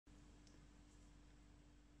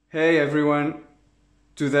Hey everyone!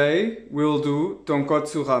 Today we'll do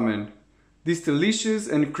Tonkotsu Ramen. This delicious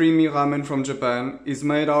and creamy ramen from Japan is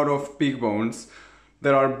made out of pig bones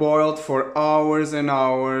that are boiled for hours and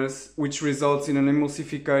hours, which results in an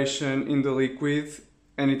emulsification in the liquid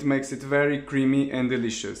and it makes it very creamy and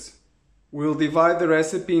delicious. We'll divide the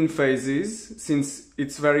recipe in phases. Since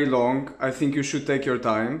it's very long, I think you should take your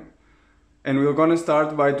time. And we're gonna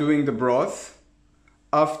start by doing the broth.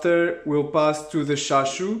 After, we'll pass to the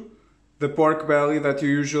chashu, the pork belly that you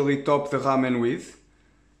usually top the ramen with.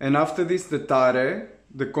 And after this, the tare,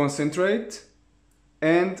 the concentrate.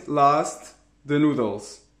 And last, the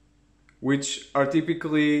noodles, which are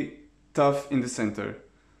typically tough in the center.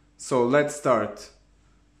 So let's start.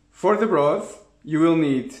 For the broth, you will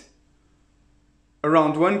need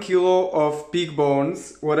around 1 kilo of pig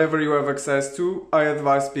bones, whatever you have access to. I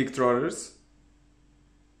advise pig trotters.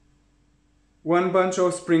 1 bunch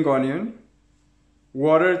of spring onion,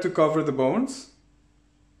 water to cover the bones,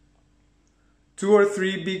 2 or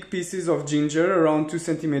 3 big pieces of ginger around 2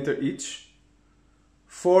 cm each,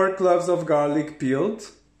 4 cloves of garlic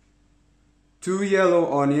peeled, 2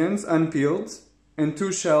 yellow onions unpeeled, and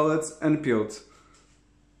 2 shallots unpeeled.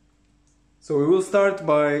 So we will start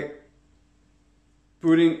by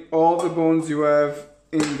putting all the bones you have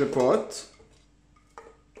in the pot.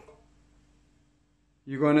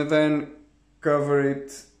 You're gonna then cover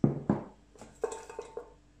it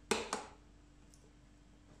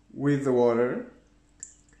with the water.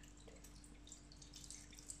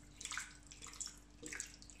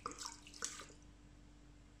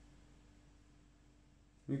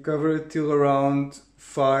 You cover it till around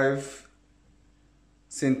 5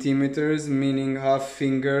 centimeters, meaning half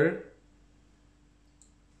finger,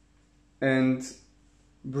 and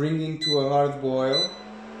bring it to a hard boil.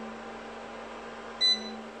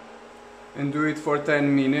 And do it for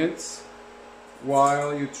 10 minutes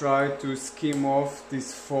while you try to skim off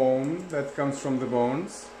this foam that comes from the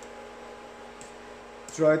bones.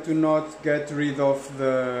 Try to not get rid of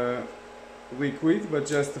the liquid, but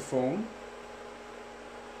just the foam.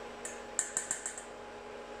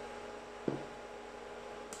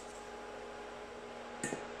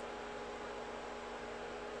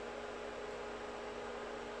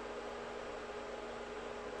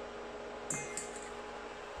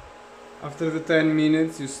 After the 10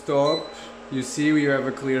 minutes you stop, you see we have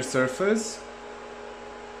a clear surface,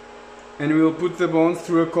 and we will put the bones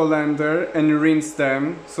through a colander and rinse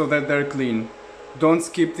them so that they're clean. Don't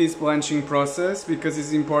skip this blanching process because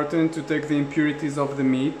it's important to take the impurities of the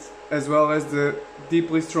meat as well as the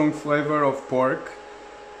deeply strong flavor of pork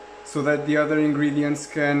so that the other ingredients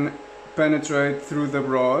can penetrate through the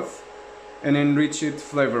broth and enrich it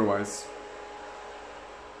flavor-wise.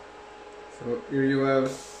 So here you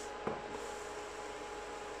have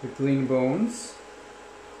the clean bones.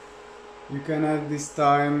 You can add this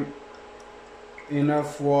time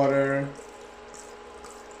enough water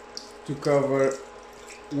to cover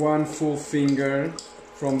 1 full finger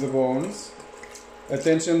from the bones.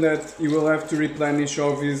 Attention that you will have to replenish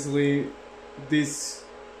obviously this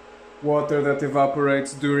water that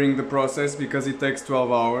evaporates during the process because it takes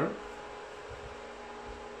 12 hours.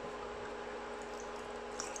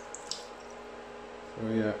 So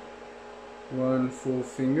yeah, 1 full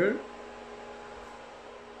finger.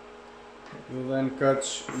 You'll then cut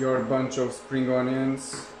your bunch of spring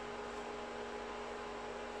onions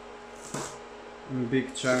in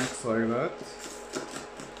big chunks like that.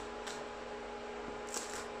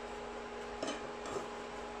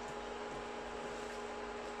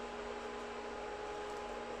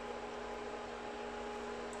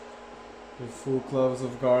 The full cloves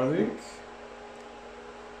of garlic.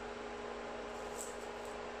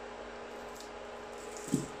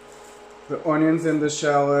 The onions and the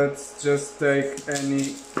shallots, just take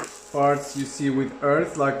any parts you see with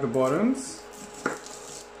earth, like the bottoms,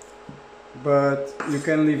 but you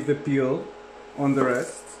can leave the peel on the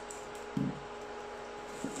rest,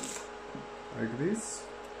 like this.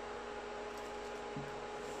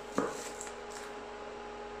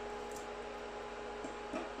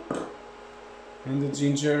 And the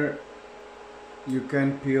ginger you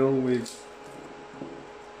can peel with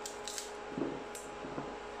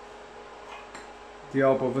the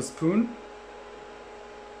help of a spoon.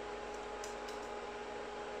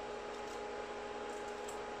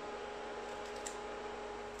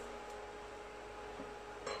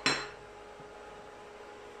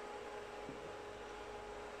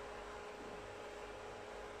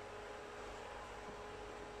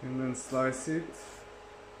 And then slice it.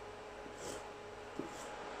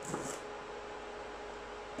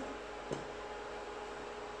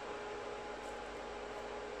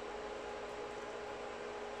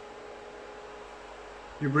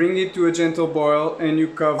 You bring it to a gentle boil and you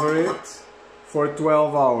cover it for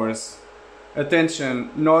 12 hours.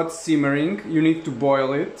 Attention, not simmering, you need to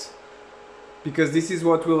boil it, because this is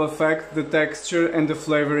what will affect the texture and the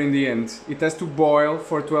flavor in the end. It has to boil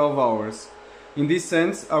for 12 hours. In this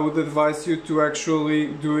sense, I would advise you to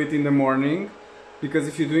actually do it in the morning, because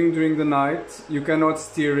if you're doing during the night, you cannot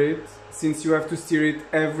stir it, since you have to stir it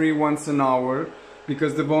every once an hour,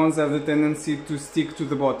 because the bones have the tendency to stick to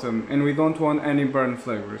the bottom, and we don't want any burn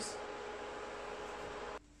flavors.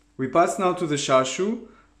 We pass now to the chashu,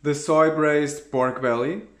 the soy-braised pork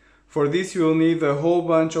belly. For this you will need a whole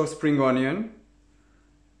bunch of spring onion,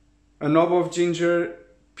 a knob of ginger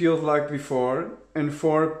peeled like before, and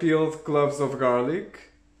 4 peeled cloves of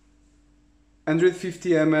garlic,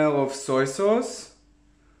 150 ml of soy sauce,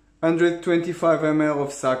 125 ml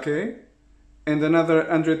of sake, and another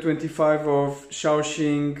 125 of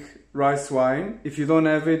Shaoxing rice wine. If you don't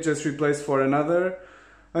have it, just replace for another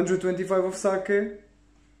 125 of sake,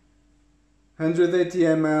 180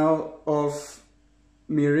 ml of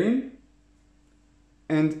mirin,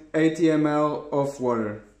 and 80 ml of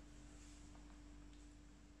water.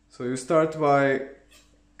 So you start by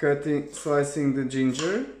slicing the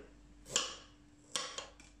ginger.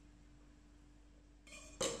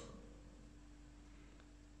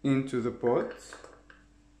 Into the pot.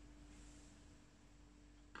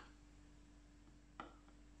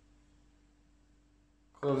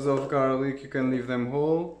 Cloves of garlic, you can leave them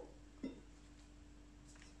whole.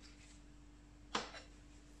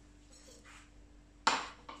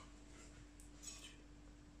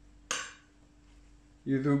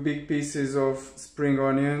 You do big pieces of spring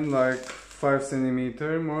onion, like 5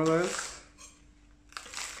 cm more or less.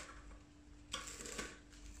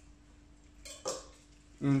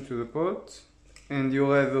 Into the pot, and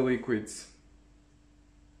you'll add the liquids.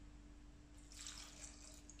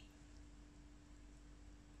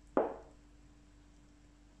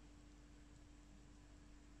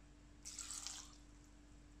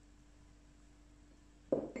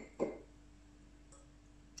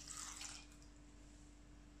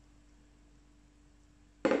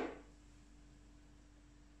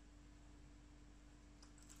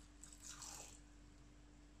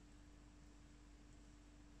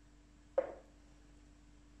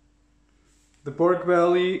 The pork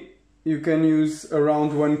belly you can use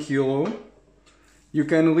around 1 kilo. You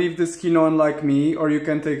can leave the skin on like me, or you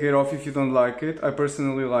can take it off if you don't like it. I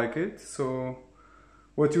personally like it. So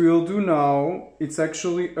what we will do now, it's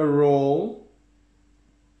actually a roll,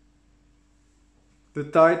 the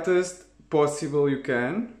tightest possible you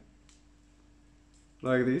can,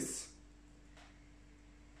 like this.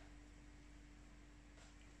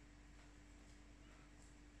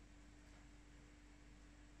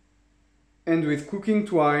 And with cooking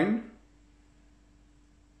twine,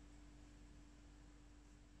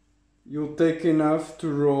 you'll take enough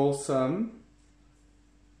to roll some,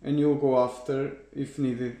 and you'll go after if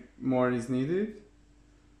needed, more is needed.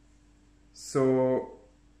 So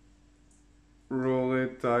roll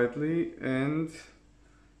it tightly and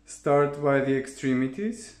start by the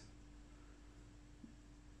extremities.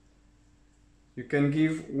 You can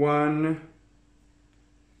give 1,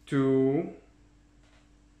 2,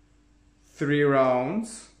 3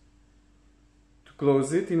 rounds to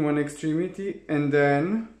close it in one extremity, and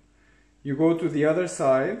then you go to the other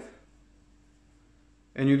side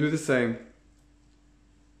and you do the same.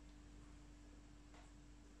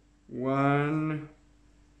 1,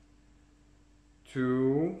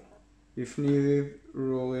 2, if needed,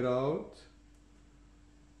 roll it out.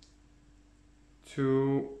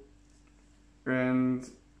 2 and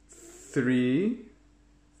 3.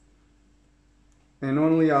 And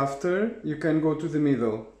only after you can go to the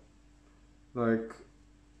middle, like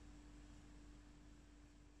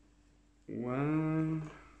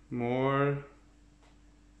 1 more.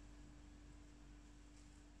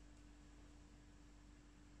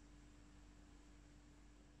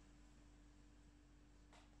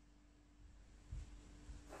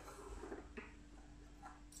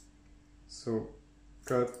 So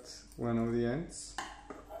cut one of the ends.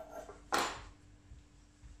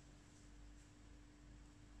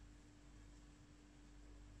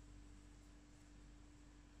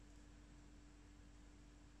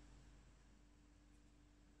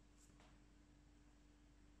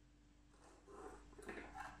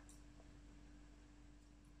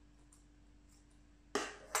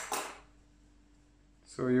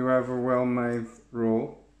 So you have a well-made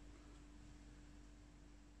roll.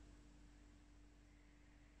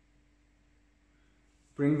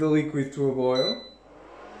 Bring the liquid to a boil.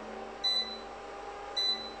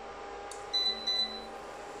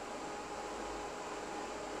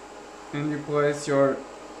 And you place your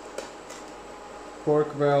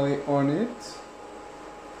pork belly on it.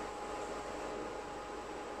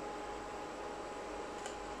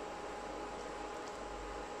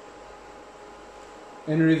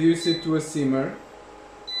 And reduce it to a simmer.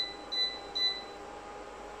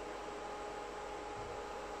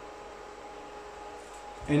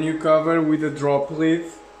 And you cover with a drop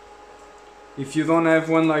lid. If you don't have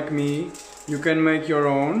one like me, you can make your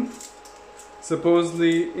own.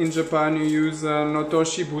 Supposedly in Japan you use a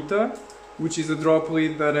notoshi buta, which is a drop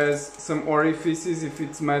lid that has some orifices if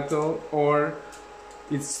it's metal or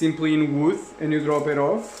it's simply in wood and you drop it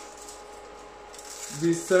off.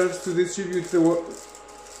 This serves to distribute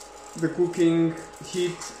the cooking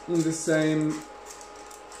heat in the same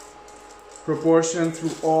proportion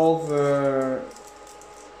through all the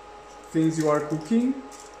things you are cooking.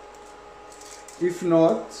 If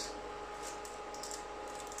not,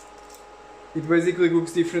 it basically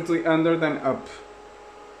cooks differently under than up.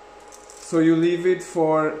 So you leave it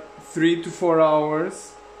for 3 to 4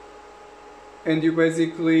 hours and you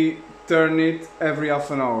basically turn it every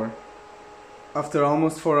half an hour. After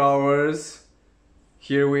almost 4 hours,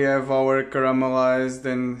 here we have our caramelized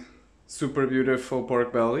and super beautiful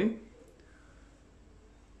pork belly,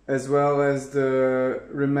 as well as the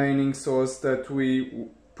remaining sauce that we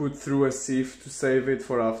put through a sieve to save it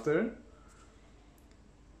for after.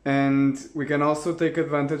 And we can also take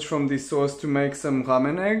advantage from this sauce to make some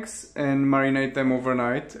ramen eggs and marinate them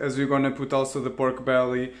overnight, as we're gonna put also the pork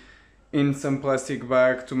belly in some plastic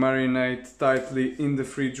bag to marinate tightly in the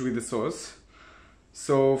fridge with the sauce.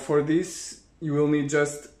 So for this you will need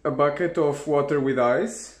just a bucket of water with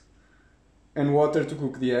ice and water to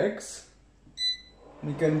cook the eggs.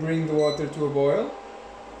 You can bring the water to a boil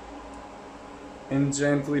and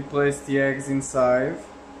gently place the eggs inside.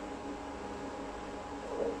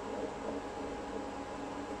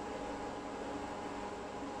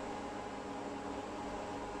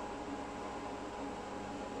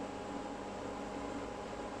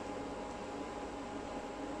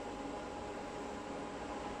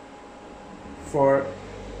 For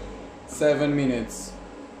 7 minutes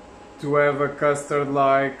to have a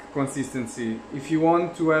custard-like consistency. If you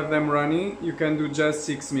want to have them runny, you can do just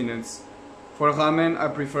 6 minutes. For ramen, I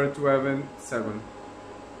prefer to have it 7.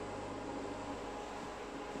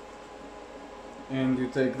 And you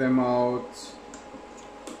take them out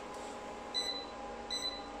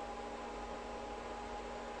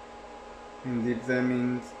and dip them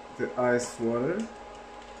in the iced water.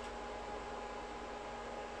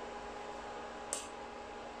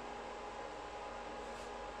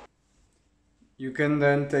 You can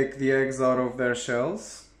then take the eggs out of their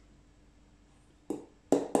shells.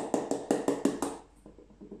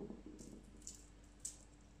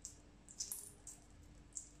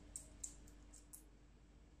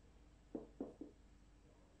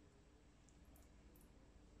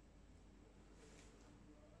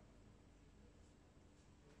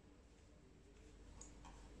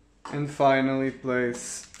 And finally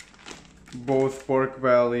place both pork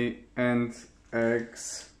belly and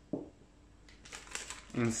eggs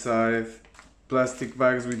inside plastic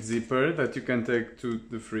bags with zipper that you can take to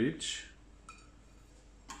the fridge.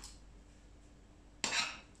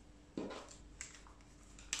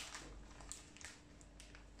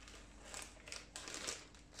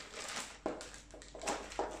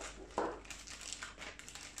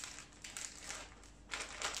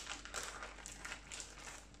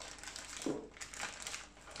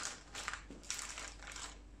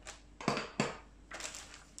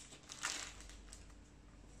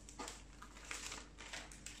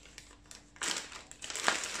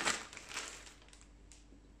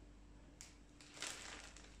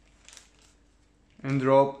 And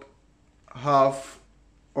drop half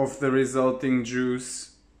of the resulting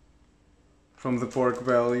juice from the pork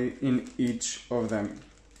belly in each of them.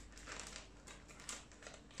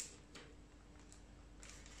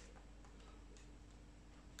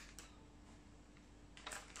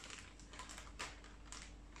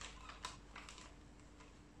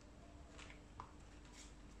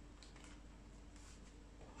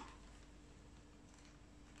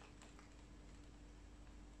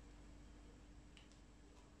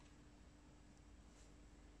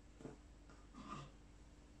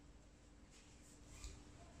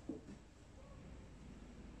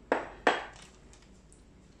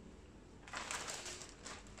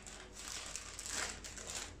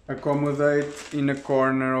 Accommodate in a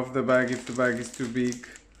corner of the bag if the bag is too big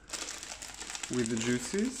with the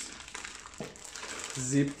juices.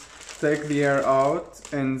 Zip, take the air out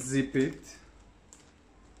and zip it.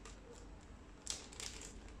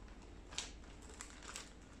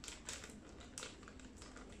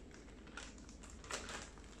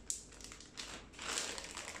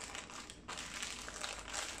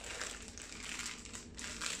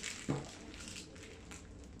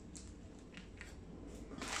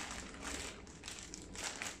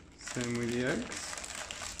 Same with the eggs.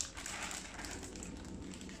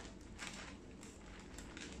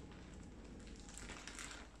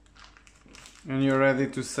 And you're ready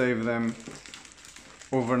to save them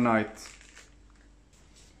overnight.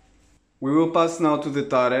 We will pass now to the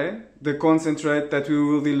tare, the concentrate that we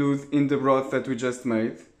will dilute in the broth that we just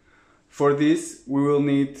made. For this we will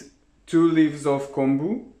need 2 leaves of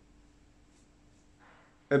kombu,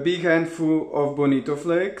 a big handful of bonito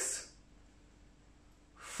flakes,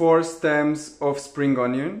 4 stems of spring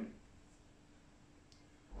onion,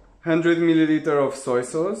 100 ml of soy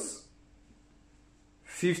sauce,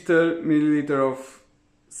 50 ml of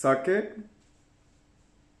sake,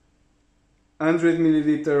 100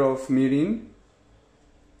 ml of mirin,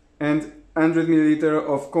 and 100 ml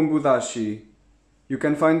of kombu dashi. You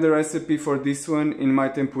can find the recipe for this one in my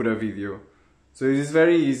tempura video. So it is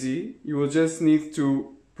very easy. You will just need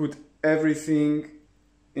to put everything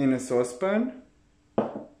in a saucepan.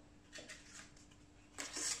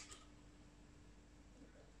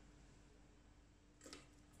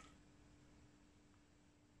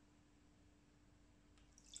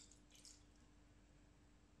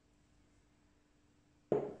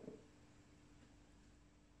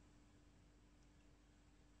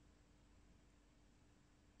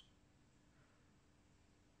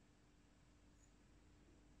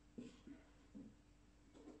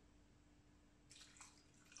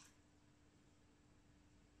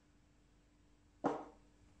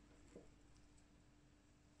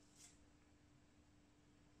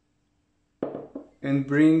 And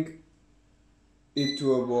bring it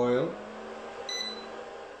to a boil.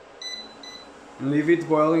 Leave it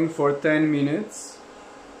boiling for 10 minutes,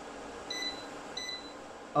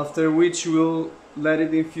 after which you will let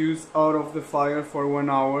it infuse out of the fire for 1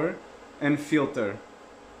 hour and filter.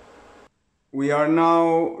 We are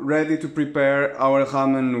now ready to prepare our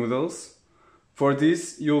ramen noodles. For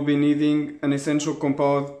this you'll be needing an essential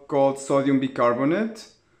compound called sodium bicarbonate,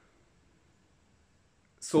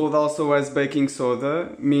 sold also as baking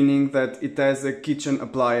soda, meaning that it has a kitchen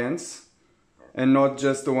appliance and not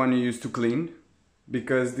just the one you use to clean,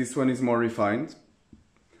 because this one is more refined.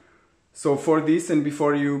 So for this, and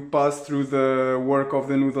before you pass through the work of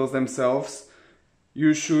the noodles themselves,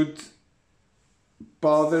 you should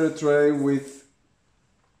powder a tray with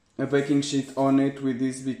a baking sheet on it with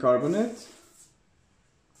this bicarbonate,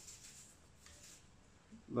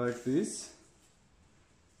 like this.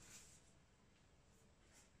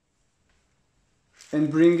 And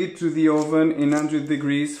bring it to the oven in 100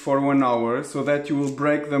 degrees for 1 hour, so that you will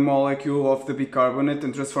break the molecule of the bicarbonate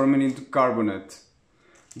and transform it into carbonate.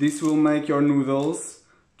 This will make your noodles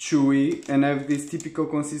chewy and have this typical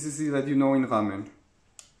consistency that you know in ramen.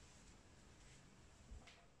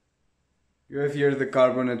 You have here the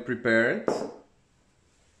carbonate prepared.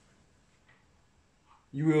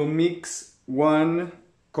 You will mix 1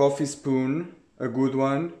 coffee spoon, a good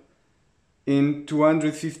one, in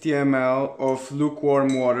 250 ml of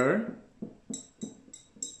lukewarm water.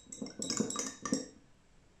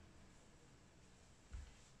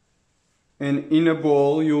 And in a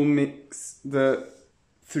bowl you'll mix the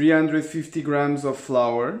 350 grams of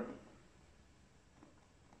flour,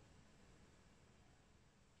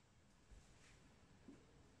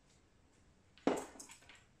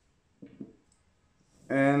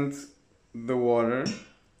 and the water.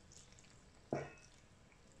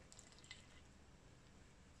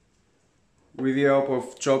 With the help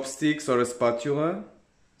of chopsticks or a spatula,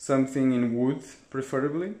 something in wood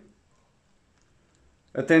preferably.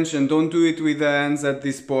 Attention, don't do it with the hands at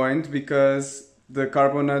this point, because the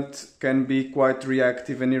carbonate can be quite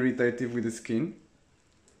reactive and irritative with the skin.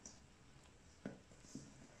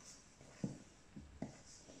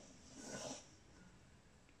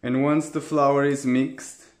 And once the flour is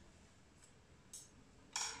mixed,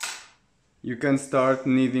 you can start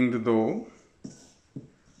kneading the dough.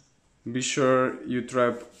 Be sure you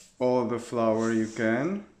trap all the flour you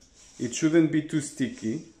can. It shouldn't be too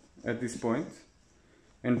sticky at this point,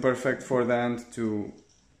 and perfect for the hand to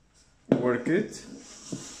work it.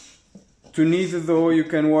 To knead the dough you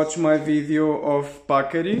can watch my video of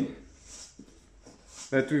pakeri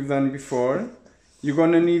that we've done before. You're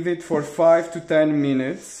gonna knead it for 5 to 10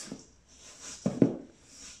 minutes.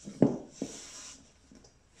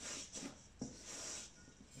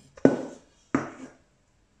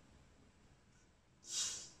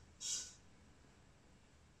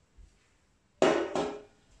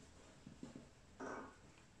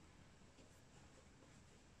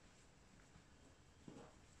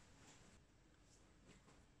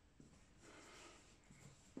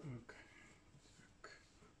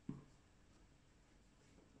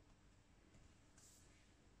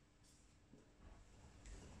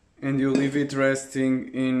 and you leave it resting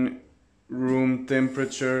in room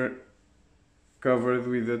temperature covered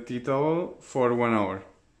with a tea towel for 1 hour.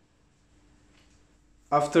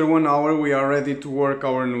 After 1 hour we are ready to work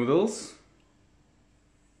our noodles.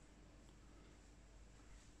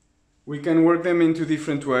 We can work them in two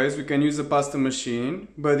different ways. We can use a pasta machine,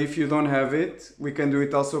 but if you don't have it, we can do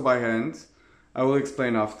it also by hand. I will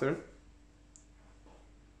explain after.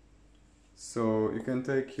 So you can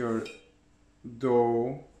take your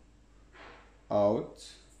dough out.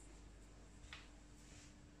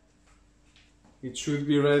 It should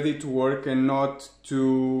be ready to work and not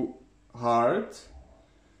too hard.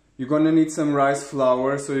 You're gonna need some rice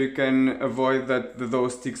flour so you can avoid that the dough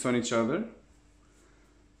sticks on each other.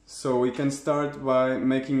 So we can start by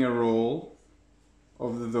making a roll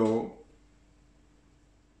of the dough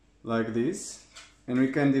like this, and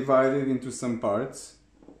we can divide it into some parts,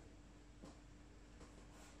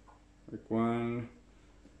 like 1,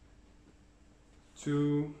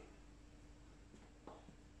 2,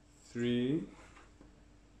 3,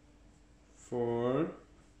 4,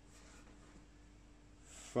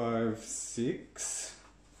 5, 6.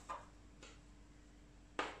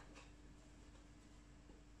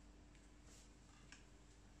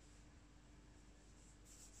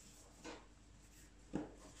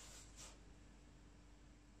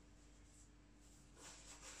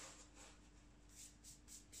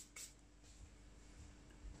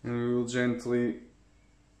 And we will gently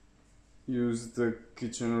use the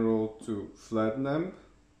kitchen roll to flatten them.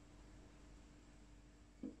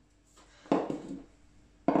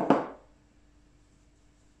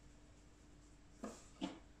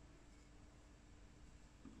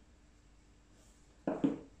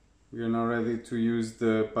 We are now ready to use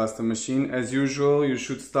the pasta machine. As usual, you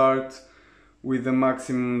should start with the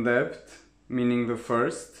maximum depth, meaning the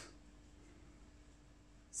first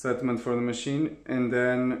settlement for the machine, and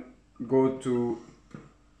then go to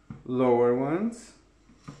lower ones.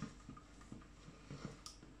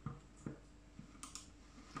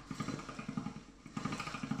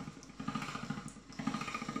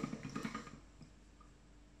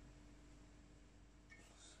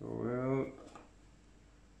 So we'll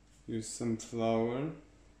use some flour.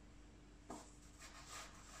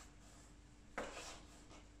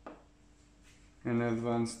 And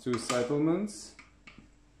advance 2 settlements.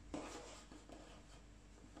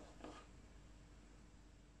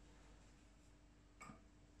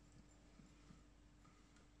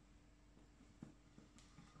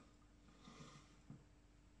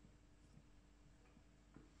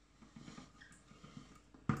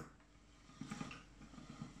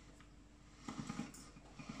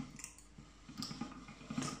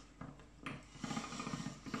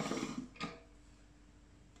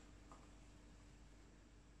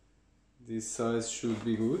 This size should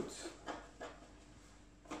be good.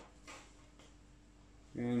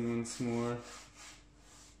 And once more,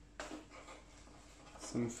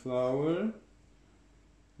 some flour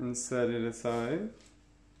and set it aside.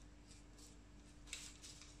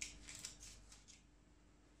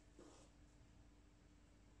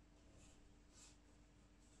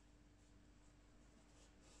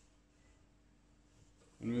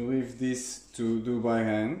 And we leave this to do by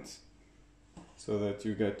hand, so that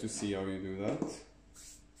you get to see how you do that.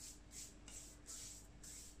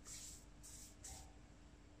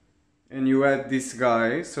 And you add this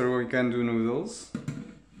guy so we can do noodles.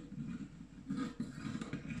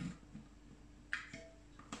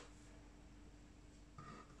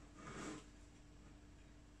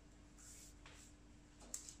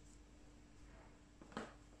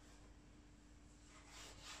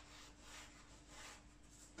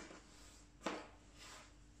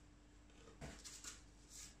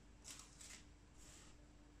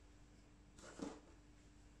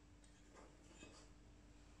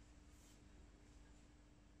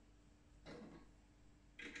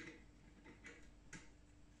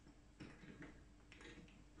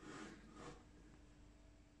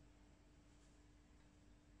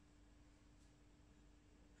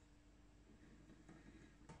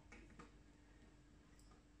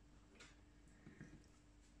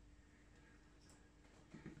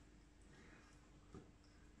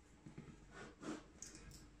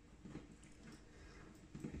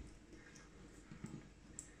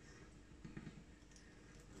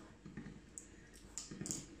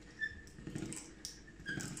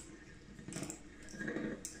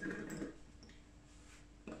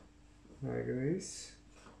 Like this.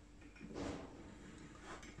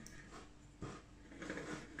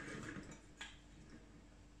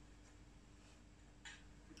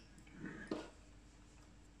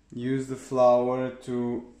 Use the flour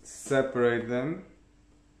to separate them.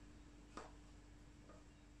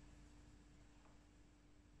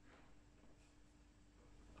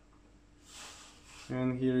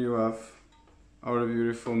 And here you have our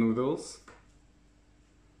beautiful noodles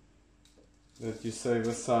that you save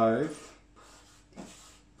aside,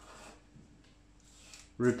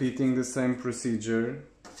 repeating the same procedure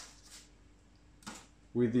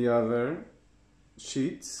with the other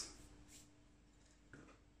sheets.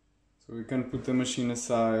 So we can put the machine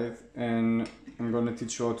aside, and I'm gonna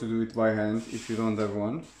teach you how to do it by hand if you don't have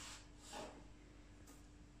one.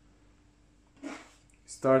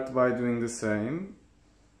 Start by doing the same,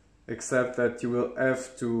 except that you will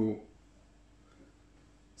have to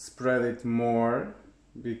spread it more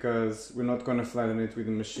because we're not gonna flatten it with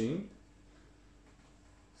the machine.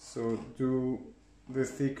 So do the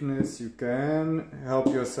thickness you can, help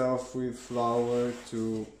yourself with flour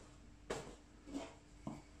to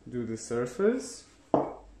do the surface.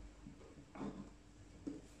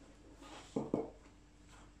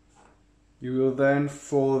 You will then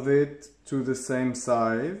fold it to the same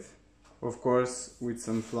side, of course with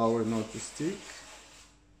some flour not to stick.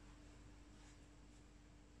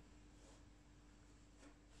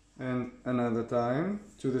 And another time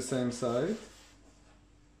to the same side,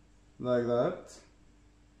 like that.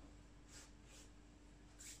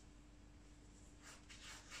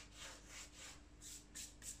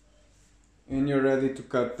 And you're ready to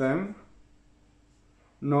cut them.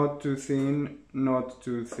 Not too thin, not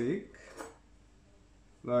too thick.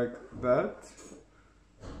 Like that.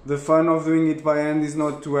 The fun of doing it by hand is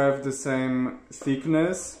not to have the same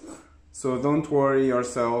thickness, so don't worry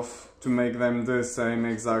yourself to make them the same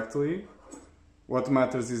exactly. What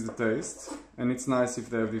matters is the taste, and it's nice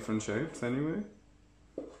if they have different shapes anyway.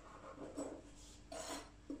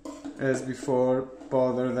 As before,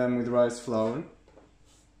 powder them with rice flour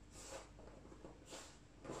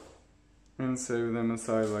and save them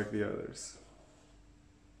aside like the others.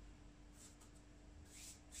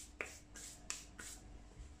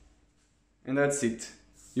 And that's it.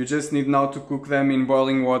 You just need now to cook them in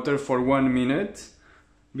boiling water for 1 minute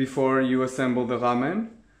before you assemble the ramen.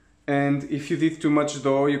 And if you did too much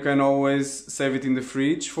dough, you can always save it in the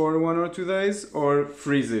fridge for 1 or 2 days or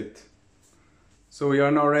freeze it. So we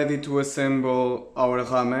are now ready to assemble our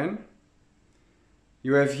ramen.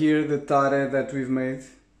 You have here the tare that we've made,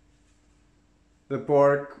 the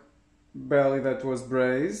pork belly that was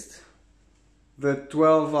braised, the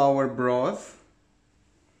 12-hour broth,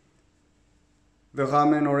 the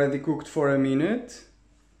ramen already cooked for 1 minute,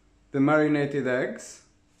 the marinated eggs,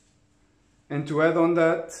 and to add on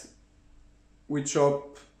that, we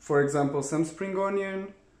chop, for example, some spring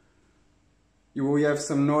onion. We have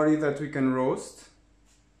some nori that we can roast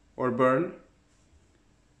or burn.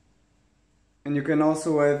 And you can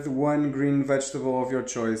also add 1 green vegetable of your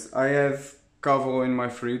choice. I have kavol in my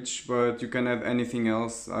fridge, but you can add anything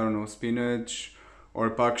else. I don't know, spinach or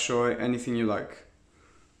pak choy, anything you like.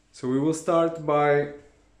 So we will start by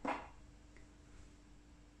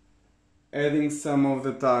adding some of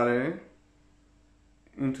the tare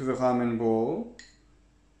into the ramen bowl.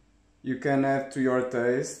 You can add to your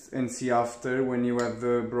taste and see after when you add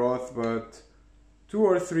the broth, but 2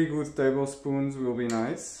 or 3 good tablespoons will be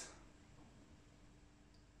nice.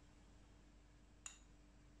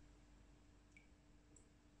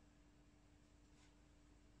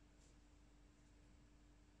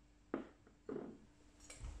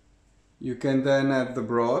 You can then add the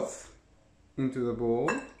broth into the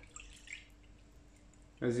bowl.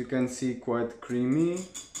 As you can see, quite creamy.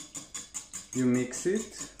 You mix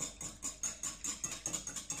it.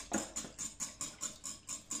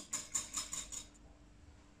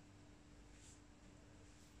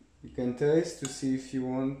 You can taste to see if you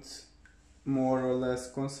want more or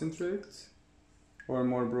less concentrate or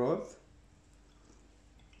more broth.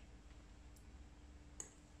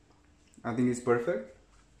 I think it's perfect.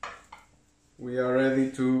 We are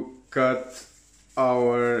ready to cut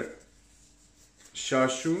our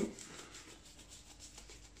chashu.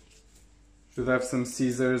 Should have some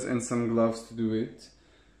scissors and some gloves to do it.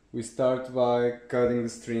 We start by cutting the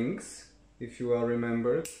strings, if you well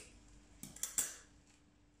remember.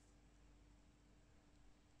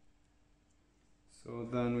 So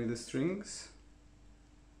done with the strings.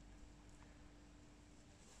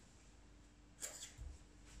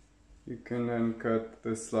 You can then cut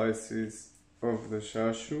the slices of the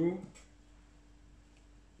chashu.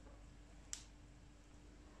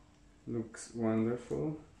 Looks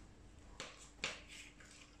wonderful.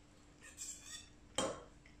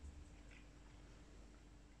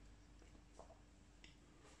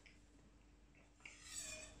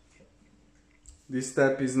 This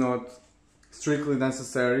step is not strictly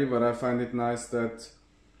necessary, but I find it nice that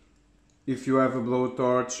if you have a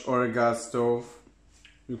blowtorch or a gas stove,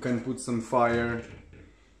 you can put some fire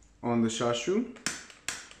on the chashu.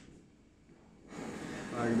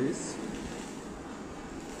 like this.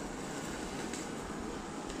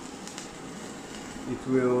 It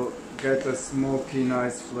will get a smoky,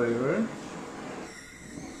 nice flavor,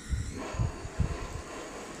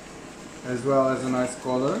 as well as a nice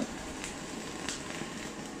color.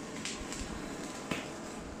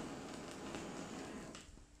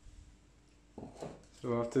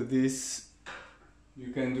 So after this,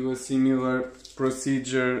 you can do a similar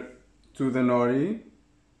procedure to the nori.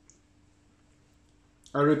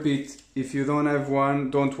 I repeat, if you don't have one,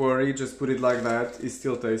 don't worry, just put it like that, it's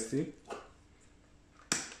still tasty.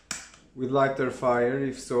 With lighter fire,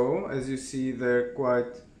 if so, as you see, they're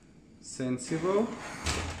quite sensible.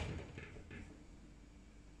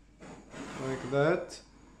 Like that.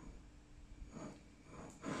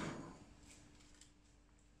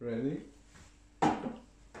 Ready?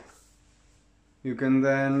 You can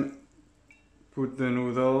then put the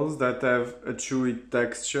noodles that have a chewy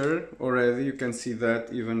texture already. You can see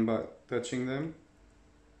that even by touching them.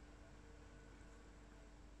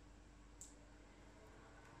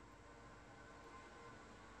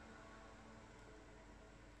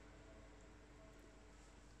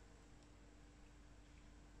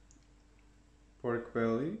 Pork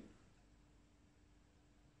belly.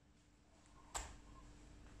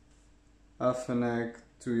 Half an egg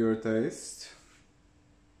to your taste.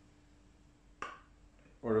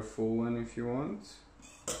 Or a full one if you want.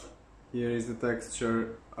 Here is the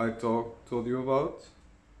texture I told you about.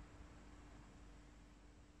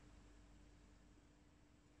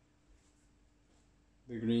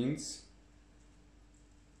 The greens.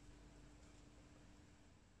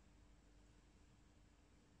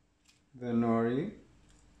 The nori.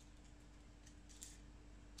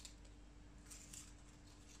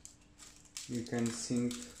 You can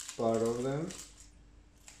sink part of them.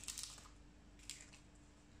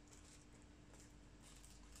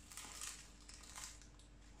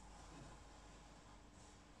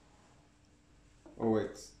 Oh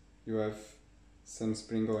wait, you have some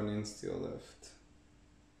spring onions still left.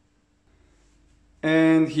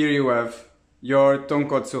 And here you have your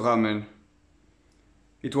Tonkotsu Ramen.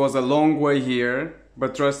 It was a long way here,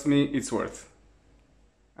 but trust me, it's worth.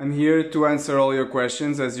 I'm here to answer all your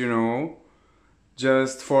questions, as you know.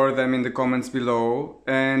 Just forward them in the comments below.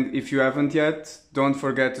 And if you haven't yet, don't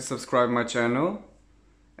forget to subscribe my channel.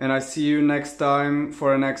 And I see you next time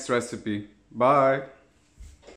for a next recipe. Bye!